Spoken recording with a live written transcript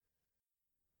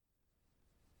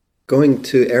going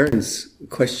to Aaron's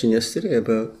question yesterday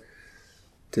about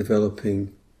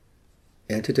developing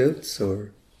antidotes,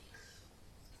 or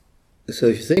so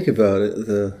if you think about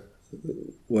it,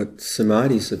 what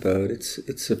samadhi is about,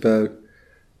 it's about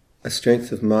a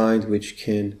strength of mind which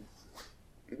can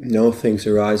know things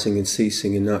arising and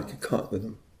ceasing and not get caught with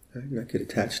them, right? Not get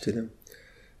attached to them.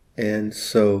 And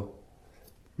so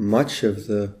much of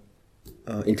the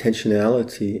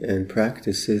intentionality and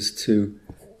practice is to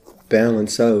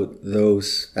balance out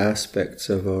those aspects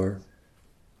of our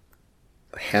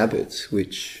habits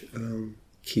which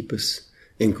keep us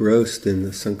engrossed in the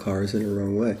sankharas in a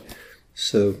wrong way.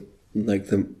 So, like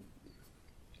the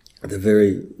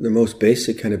most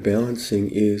basic kind of balancing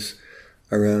is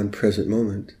around present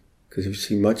moment, because you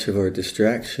see much of our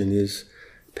distraction is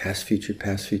past, future,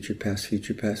 past, future, past,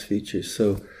 future, past, future.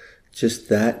 So, just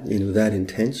that, that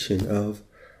intention of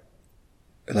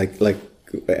like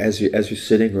as you're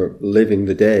sitting or living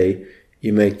the day,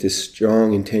 you make this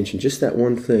strong intention, just that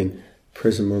one thing,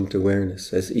 present moment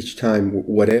awareness. As each time,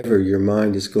 whatever your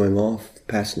mind is going off,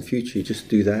 past and future, you just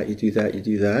do that, you do that, you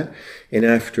do that. And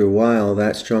after a while,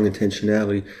 that strong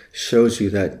intentionality shows you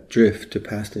that drift to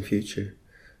past and future.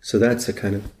 So that's a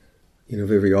kind of,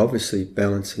 very obviously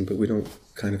balancing, but we don't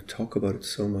kind of talk about it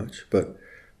so much. But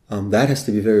that has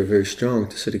to be very, very strong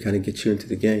to sort of kind of get you into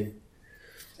the game.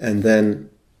 And then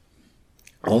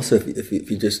also, if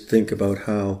you just think about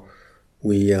how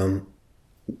we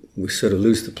sort of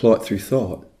lose the plot through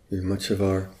thought. Much of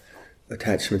our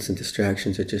attachments and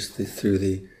distractions are just through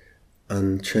the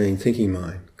untrained thinking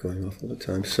mind going off all the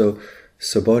time. So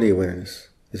body awareness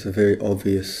is a very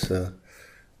obvious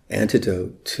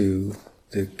antidote to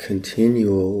the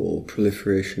continual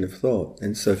proliferation of thought.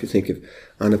 And so if you think of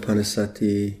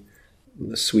anapanasati,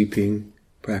 the sweeping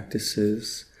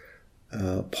practices,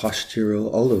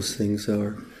 postural, all those things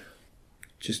are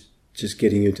just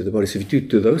getting you into the body. So if you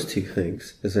do those two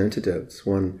things as antidotes,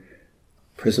 one,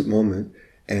 present moment,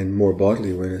 and more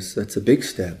bodily awareness, that's a big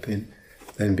step in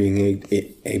then being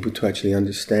able to actually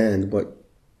understand what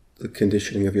the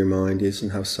conditioning of your mind is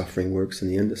and how suffering works and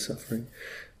the end of suffering.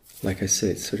 Like I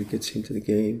said, it sort of gets you into the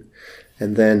game.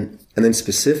 And then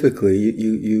specifically,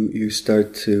 you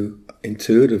start to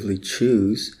intuitively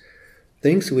choose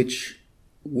things which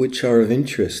are of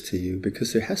interest to you,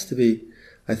 because there has to be,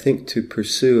 I think, to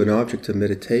pursue an object of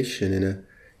meditation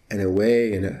in a way,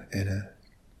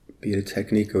 be it a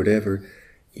technique or whatever,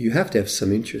 you have to have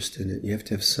some interest in it. You have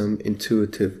to have some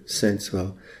intuitive sense.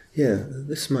 Well, yeah,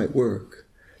 this might work,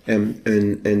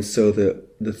 and so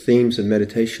the themes of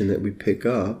meditation that we pick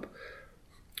up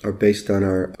are based on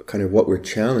our kind of what we're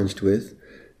challenged with,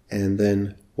 and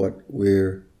then what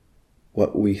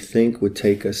we think would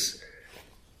take us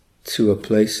to a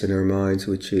place in our minds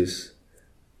which is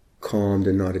calmed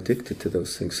and not addicted to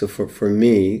those things. So for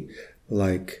me,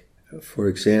 like, for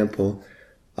example,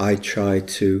 I try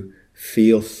to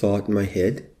feel thought in my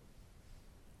head.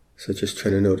 So just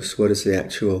trying to notice what is the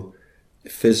actual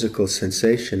physical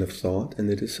sensation of thought, and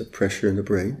it is a pressure in the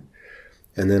brain.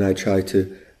 And then I try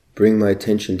to bring my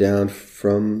attention down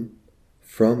from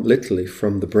literally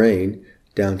from the brain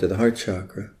down to the heart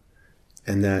chakra.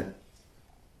 And that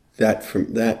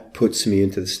puts me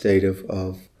into the state of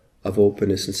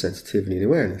openness and sensitivity and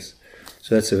awareness.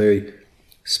 So that's a very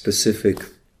specific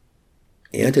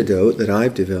antidote that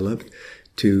I've developed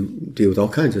to deal with all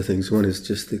kinds of things. One is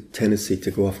just the tendency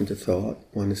to go off into thought.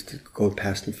 One is to go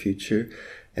past and future.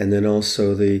 And then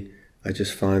also I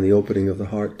just find the opening of the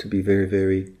heart to be very,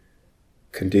 very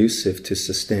conducive to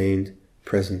sustained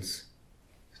presence,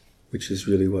 which is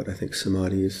really what I think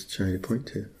samadhi is trying to point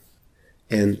to.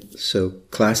 And so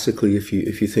classically, if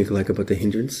you think like about the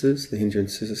hindrances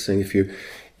are saying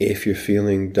if you're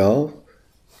feeling dull,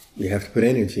 you have to put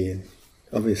energy in,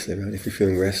 obviously, right? If you're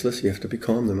feeling restless, you have to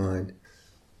becalm the mind.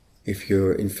 If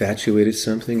you're infatuated with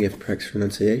something, you have to practice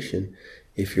renunciation.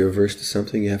 If you're averse to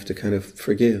something, you have to kind of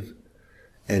forgive.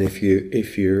 And if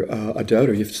you're a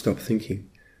doubter, you have to stop thinking.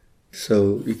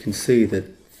 So you can see that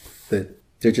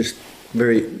they're just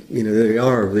very, they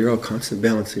are all constant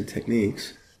balancing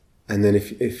techniques. And then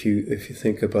if you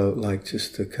think about like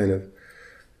just the kind of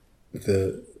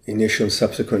the initial and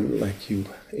subsequent, like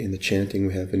in the chanting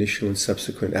we have initial and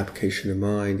subsequent application of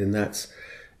mind, and that's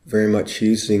very much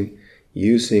using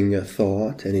a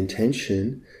thought and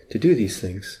intention to do these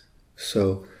things.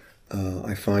 So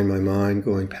I find my mind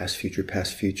going past,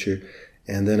 future,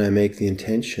 and then I make the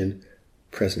intention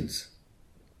presence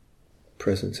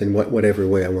in whatever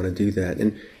way I want to do that.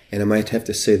 And I might have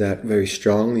to say that very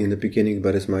strongly in the beginning,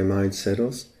 but as my mind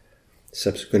settles,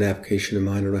 subsequent application of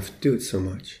mind, I don't have to do it so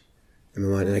much in my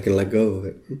mind, and I can let go of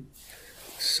it.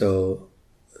 So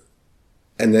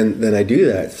and then I do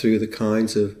that through the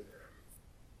kinds of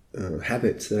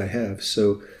habits that I have.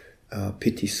 So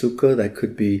piti sukha, that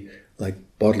could be like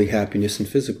bodily happiness and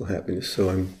physical happiness. So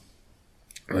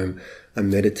I'm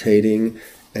meditating,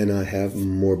 and I have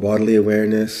more bodily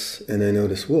awareness, and I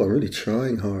notice, whoa, I'm really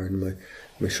trying hard, and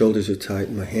my shoulders are tight,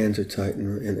 and my hands are tight,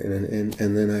 and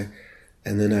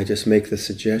then I just make the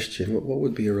suggestion, what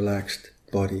would be a relaxed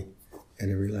body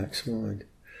and a relaxed mind?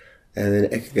 And then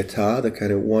ekagata, the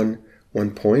kind of one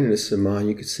pointedness of mind,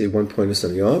 you could see one pointedness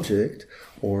on the object,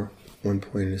 or one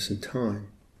pointedness in time.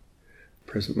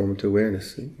 Present moment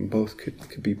awareness, both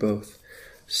could be both.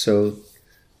 So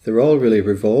they're all really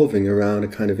revolving around a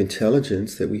kind of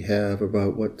intelligence that we have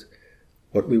about what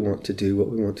we want to do, what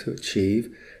we want to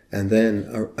achieve, and then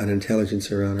an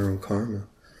intelligence around our own karma,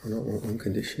 our own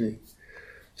conditioning.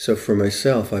 So for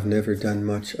myself, I've never done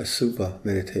much asubha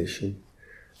meditation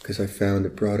because I found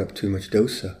it brought up too much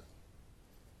dosa.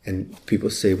 And people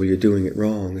say, well, you're doing it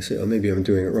wrong. I say, oh, maybe I'm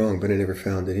doing it wrong, but I never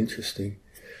found it interesting.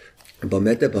 But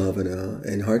metta bhavana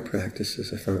and heart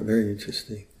practices, I found it very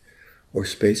interesting. Or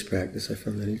space practice, I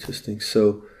found that interesting.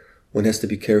 So one has to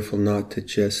be careful not to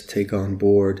just take on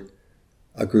board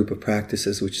a group of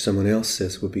practices which someone else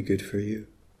says would be good for you.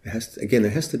 There has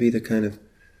to be the kind of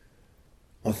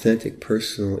authentic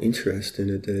personal interest in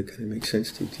it that it kind of makes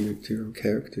sense to your own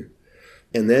character.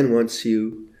 And then once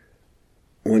you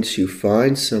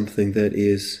find something that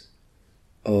is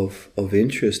of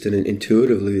interest, and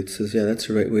intuitively it says, yeah, that's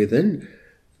the right way, then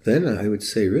I would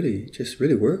say really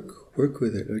work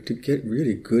with it, or to get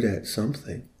really good at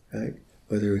something, right?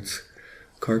 Whether it's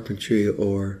carpentry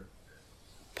or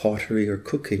pottery or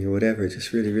cooking or whatever,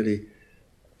 just really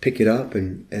pick it up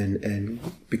and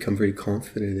become very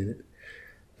confident in it.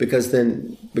 Because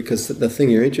the thing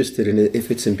you're interested in,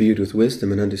 if it's imbued with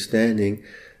wisdom and understanding,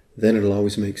 then it'll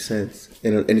always make sense.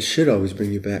 And it should always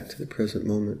bring you back to the present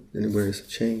moment and awareness of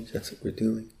change. That's what we're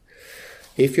doing.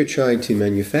 If you're trying to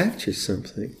manufacture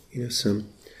something, some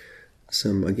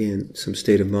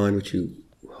state of mind which you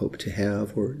hope to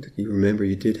have, or that you remember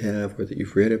you did have, or that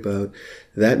you've read about,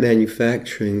 that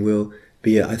manufacturing will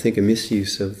be, I think, a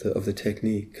misuse of the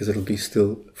technique, because it'll be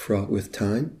still fraught with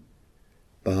time,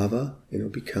 bhava,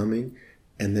 becoming,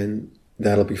 and then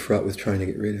that'll be fraught with trying to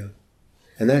get rid of.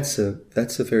 And that's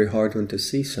a very hard one to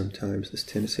see sometimes, this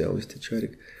tendency always to try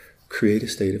to create a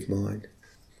state of mind.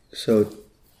 So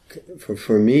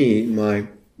for me, my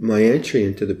entry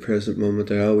into the present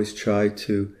moment, I always try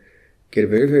to get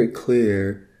very, very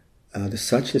clear the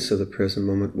suchness of the present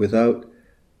moment without,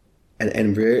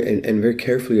 and very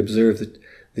carefully observe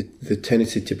the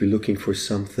tendency to be looking for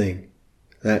something.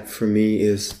 That for me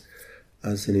is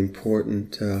as an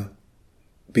important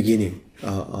beginning,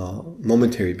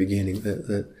 momentary beginning,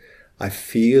 that I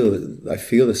feel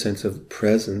the sense of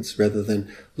presence rather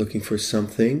than looking for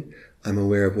something. I'm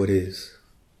aware of what is,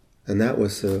 and that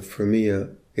was for me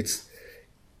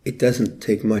it doesn't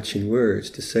take much in words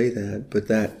to say that, but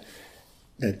that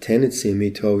tendency in me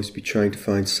to always be trying to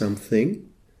find something,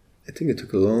 I think it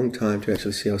took a long time to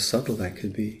actually see how subtle that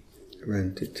could be,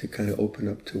 around to kind of open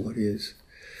up to what is.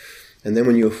 And then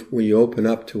when you open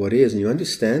up to what is, and you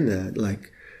understand that,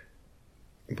 like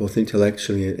both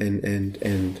intellectually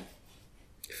and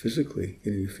physically,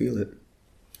 you feel it,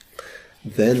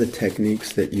 then the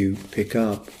techniques that you pick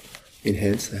up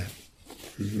enhance that,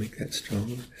 make that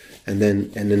stronger. And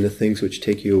then the things which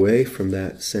take you away from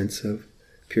that sense of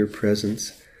pure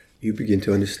presence, you begin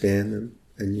to understand them,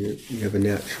 and you have a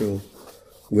natural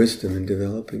wisdom in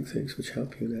developing things which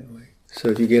help you in that way. So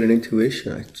if you get an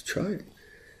intuition, I try it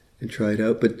and try it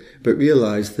out, but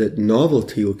realize that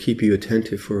novelty will keep you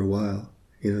attentive for a while.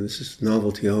 This is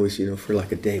novelty always, for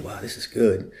like a day, wow, this is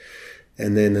good.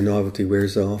 And then the novelty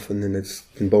wears off, and then it's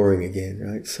boring again,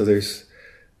 right? So there's,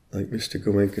 like Mr.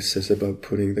 Goenka says about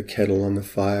putting the kettle on the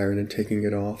fire and then taking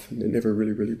it off, and it never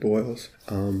really, really boils.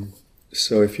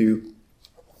 So if you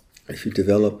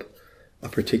develop a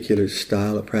particular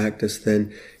style of practice,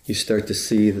 then you start to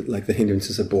see that, like, the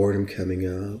hindrances of boredom coming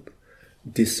up,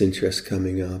 disinterest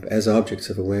coming up as objects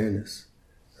of awareness,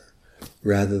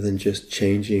 rather than just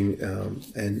changing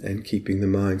and keeping the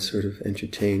mind sort of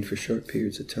entertained for short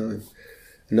periods of time.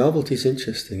 Novelty is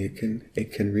interesting.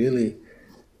 It can really,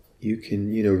 you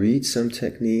can read some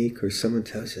technique, or someone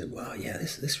tells you, wow, yeah,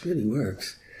 this really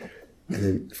works, and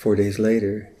then 4 days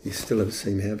later you still have the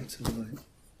same habits of mind.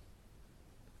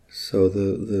 So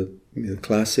the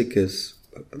classic is,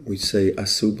 we say,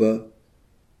 asubha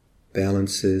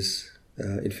balances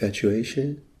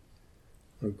infatuation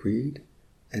or greed,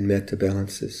 and metta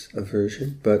balances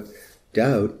aversion. But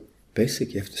doubt,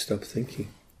 basically, you have to stop thinking,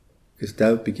 because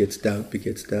doubt begets doubt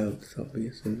begets doubt. It's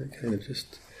obvious, and that kind of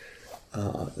just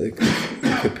the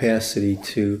capacity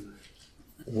to,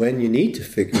 when you need to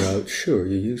figure out, sure,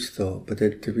 you use thought, but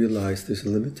then to realize there's a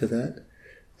limit to that,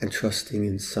 and trusting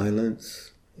in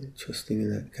silence, trusting in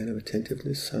that kind of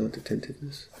attentiveness, silent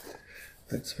attentiveness.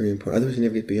 That's very important. Otherwise you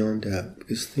never get beyond that,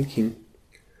 because thinking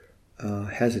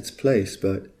has its place,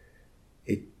 but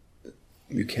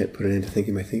you can't put an end to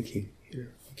thinking by thinking. You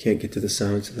can't get to the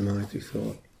silence of the mind through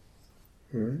thought.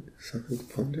 Alright, something to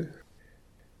ponder?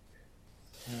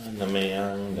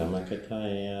 Namayang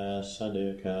Dhammakataya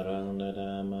Sadhukarang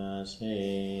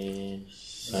Dadamase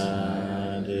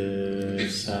Sadhu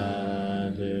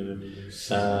Sadhu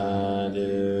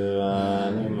Sadhu